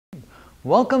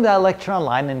Welcome to Electron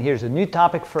Line, and here's a new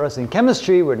topic for us in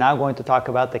chemistry. We're now going to talk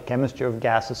about the chemistry of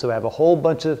gases. So we have a whole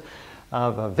bunch of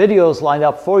videos lined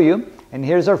up for you. And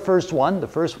here's our first one. The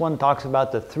first one talks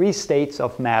about the three states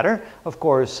of matter. Of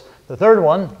course, the third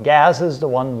one, gas, is the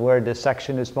one where this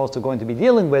section is mostly going to be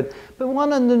dealing with. But we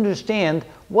want to understand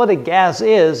what a gas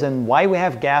is and why we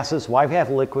have gases, why we have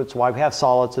liquids, why we have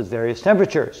solids at various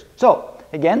temperatures. So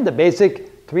again, the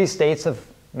basic three states of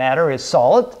matter is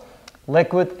solid,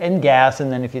 liquid, and gas.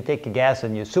 And then if you take a gas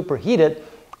and you superheat it,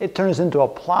 it turns into a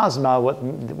plasma,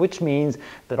 which means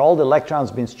that all the electrons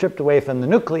have been stripped away from the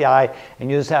nuclei, and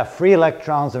you just have free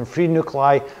electrons and free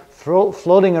nuclei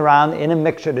floating around in a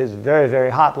mixture that is very,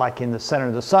 very hot, like in the center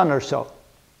of the sun or so.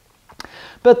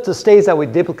 But the states that we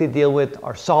typically deal with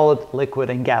are solid,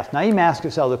 liquid, and gas. Now you may ask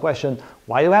yourself the question,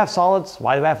 why do we have solids,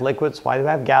 why do we have liquids, why do we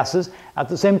have gases at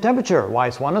the same temperature? Why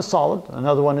is one a solid,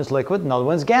 another one is liquid, another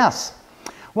one is gas?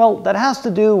 Well, that has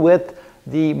to do with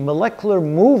the molecular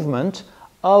movement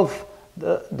of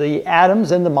the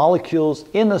atoms and the molecules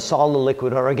in a solid,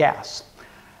 liquid, or a gas.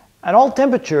 At all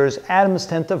temperatures, atoms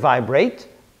tend to vibrate.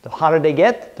 The hotter they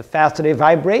get, the faster they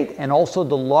vibrate, and also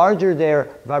the larger their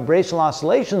vibrational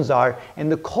oscillations are, and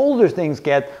the colder things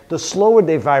get, the slower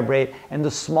they vibrate, and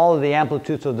the smaller the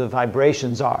amplitudes of the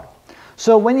vibrations are.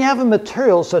 So when you have a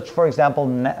material such, for example,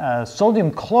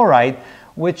 sodium chloride,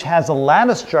 which has a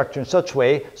lattice structure in such a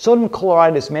way, sodium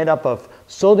chloride is made up of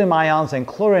sodium ions and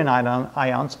chlorine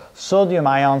ions. Sodium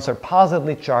ions are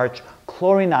positively charged,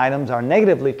 chlorine ions are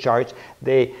negatively charged.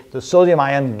 The sodium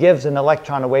ion gives an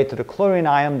electron away to the chlorine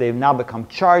ion. They now become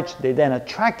charged. They then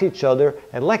attract each other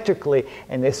electrically,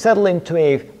 and they settle into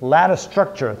a lattice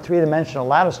structure, a three-dimensional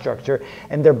lattice structure,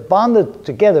 and they're bonded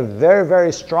together very,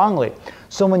 very strongly.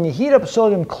 So when you heat up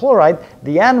sodium chloride,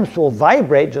 the atoms will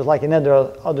vibrate, just like in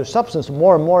other substance,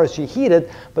 more and more as you heat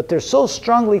it, but they're so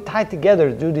strongly tied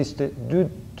together due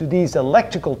to these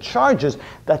electrical charges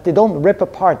that they don't rip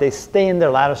apart. They stay in their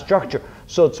lattice structure.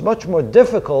 So it's much more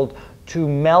difficult to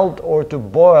melt or to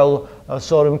boil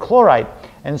sodium chloride.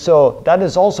 And so that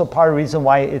is also part of the reason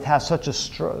why it has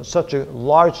such a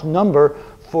large number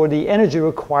for the energy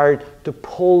required to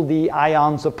pull the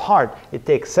ions apart. It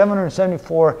takes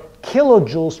 774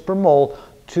 kilojoules per mole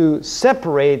to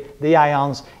separate the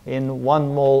ions in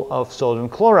 1 mole of sodium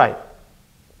chloride.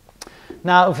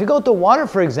 Now, if you go to water,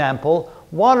 for example,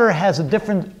 water has a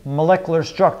different molecular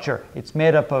structure. It's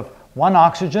made up of 1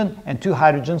 oxygen and 2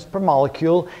 hydrogens per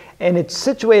molecule, and it's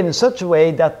situated in such a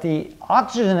way that the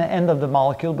oxygen end of the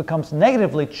molecule becomes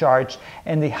negatively charged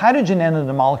and the hydrogen end of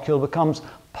the molecule becomes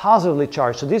positively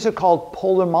charged. So these are called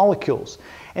polar molecules.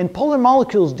 And polar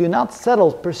molecules do not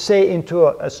settle per se into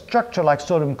a structure like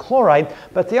sodium chloride,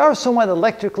 but they are somewhat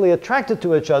electrically attracted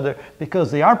to each other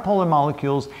because they are polar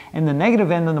molecules, and the negative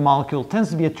end of the molecule tends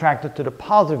to be attracted to the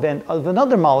positive end of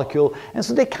another molecule, and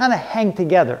so they kind of hang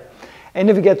together. And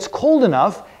if it gets cold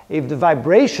enough, if the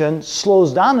vibration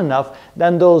slows down enough,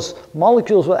 then those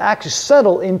molecules will actually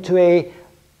settle into a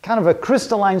kind of a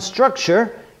crystalline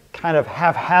structure, kind of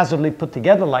haphazardly put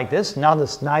together like this, not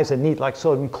as nice and neat like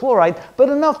sodium chloride, but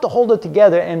enough to hold it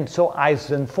together, and so ice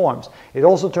then forms. It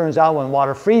also turns out when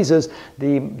water freezes,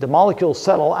 the molecules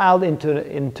settle out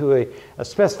into a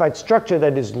specified structure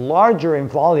that is larger in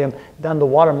volume than the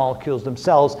water molecules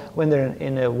themselves when they're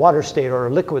in a water state or a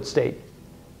liquid state.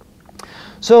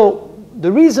 So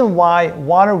the reason why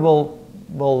water will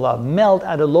melt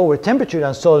at a lower temperature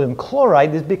than sodium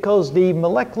chloride is because the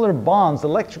molecular bonds, the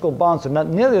electrical bonds, are not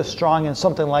nearly as strong in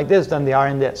something like this than they are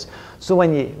in this. So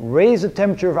when you raise the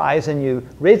temperature of ice and you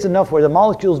raise enough where the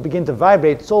molecules begin to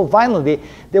vibrate so violently,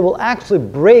 they will actually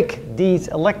break these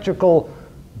electrical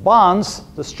bonds,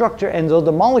 the structure, and so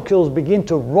the molecules begin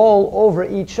to roll over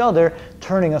each other,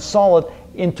 turning a solid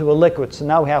into a liquid. So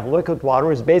now we have liquid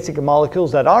water is basically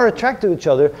molecules that are attracted to each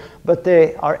other, but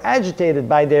they are agitated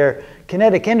by their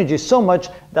kinetic energy so much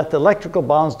that the electrical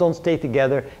bonds don't stay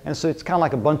together, and so it's kind of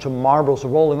like a bunch of marbles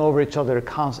rolling over each other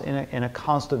in a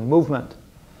constant movement.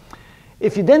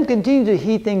 If you then continue to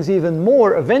heat things even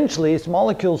more, eventually these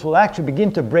molecules will actually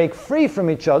begin to break free from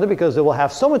each other because they will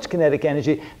have so much kinetic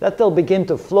energy that they'll begin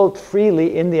to float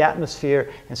freely in the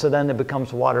atmosphere, and so then it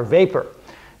becomes water vapor.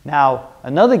 Now,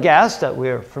 another gas that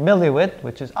we're familiar with,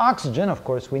 which is oxygen. Of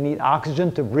course, we need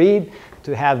oxygen to breathe,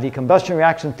 to have the combustion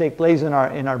reaction take place in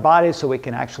our bodies so we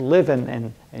can actually live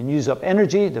and use up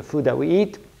energy, the food that we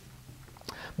eat.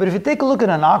 But if you take a look at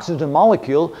an oxygen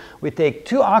molecule, we take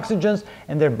 2 oxygens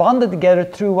and they're bonded together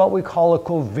through what we call a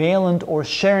covalent or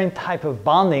sharing type of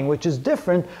bonding, which is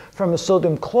different from a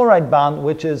sodium chloride bond,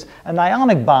 which is an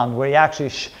ionic bond where you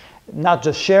actually not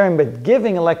just sharing, but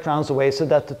giving electrons away, so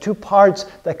that the two parts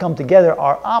that come together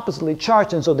are oppositely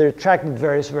charged, and so they're attracted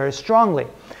very, very strongly.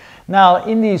 Now,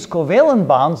 in these covalent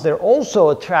bonds, they're also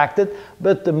attracted,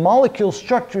 but the molecule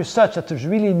structure is such that there's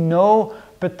really no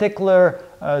particular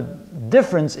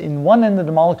difference in one end of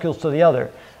the molecules to the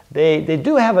other. They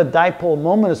do have a dipole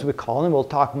moment, as we call it, and we'll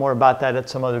talk more about that at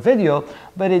some other video,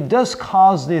 but it does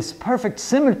cause this perfect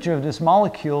symmetry of this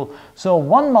molecule, so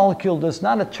one molecule does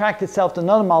not attract itself to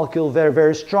another molecule very,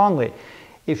 very strongly.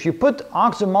 If you put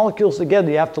oxygen molecules together,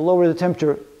 you have to lower the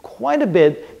temperature quite a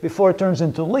bit before it turns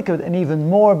into a liquid, and even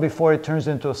more before it turns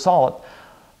into a solid.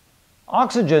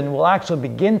 Oxygen will actually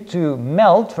begin to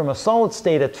melt from a solid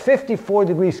state at 54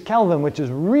 degrees Kelvin, which is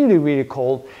really, really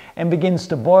cold, and begins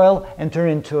to boil and turn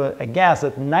into a gas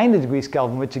at 90 degrees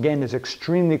Kelvin, which again is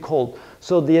extremely cold.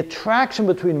 So the attraction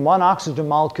between one oxygen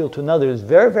molecule to another is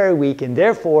very, very weak, and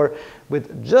therefore,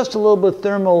 with just a little bit of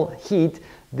thermal heat,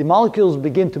 the molecules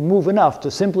begin to move enough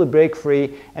to simply break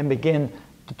free and begin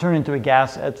to turn into a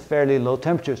gas at fairly low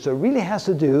temperature. So it really has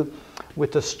to do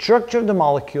with the structure of the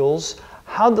molecules,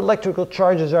 how the electrical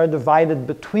charges are divided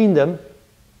between them,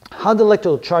 how the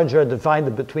electrical charges are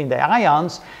divided between the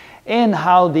ions, and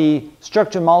how the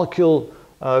structure molecule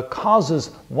causes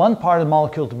one part of the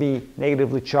molecule to be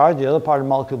negatively charged, the other part of the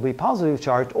molecule to be positively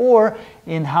charged, or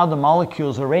in how the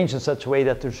molecules are arranged in such a way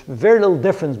that there's very little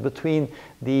difference between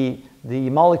the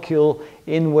molecule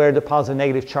in where the positive and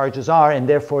negative charges are, and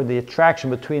therefore the attraction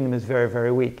between them is very,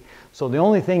 very weak. So the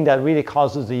only thing that really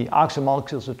causes the oxygen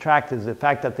molecules to attract is the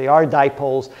fact that they are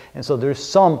dipoles, and so there's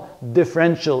some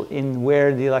differential in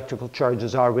where the electrical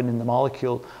charges are within the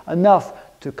molecule, enough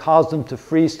to cause them to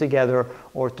freeze together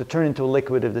or to turn into a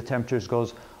liquid if the temperatures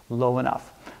goes low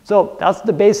enough. So that's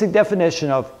the basic definition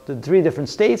of the three different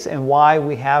states and why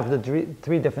we have the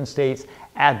three different states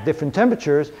at different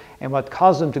temperatures and what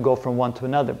causes them to go from one to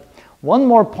another. One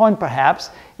more point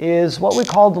perhaps is what we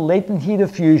call the latent heat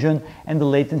of fusion and the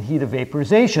latent heat of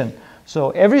vaporization. So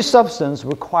every substance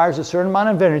requires a certain amount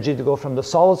of energy to go from the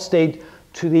solid state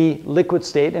to the liquid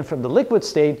state, and from the liquid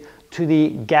state to the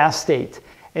gas state.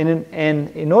 And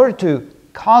in order to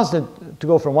cause it to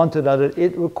go from one to the other,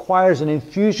 it requires an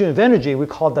infusion of energy. We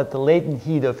call that the latent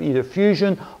heat of either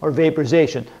fusion or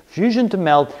vaporization. Fusion to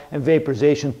melt and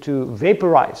vaporization to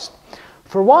vaporize.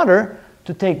 For water,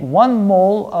 to take 1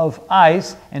 mole of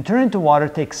ice and turn it into water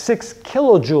takes 6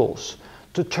 kilojoules.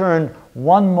 To turn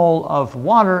 1 mole of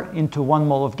water into 1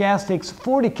 mole of gas takes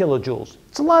 40 kilojoules.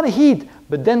 It's a lot of heat,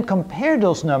 but then compare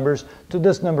those numbers to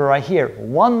this number right here.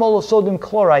 1 mole of sodium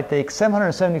chloride takes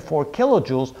 774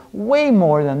 kilojoules, way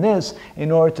more than this,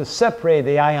 in order to separate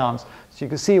the ions. So you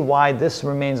can see why this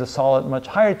remains a solid at much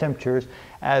higher temperatures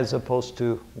as opposed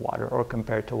to water or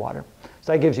compared to water.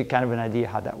 So that gives you kind of an idea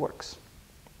how that works.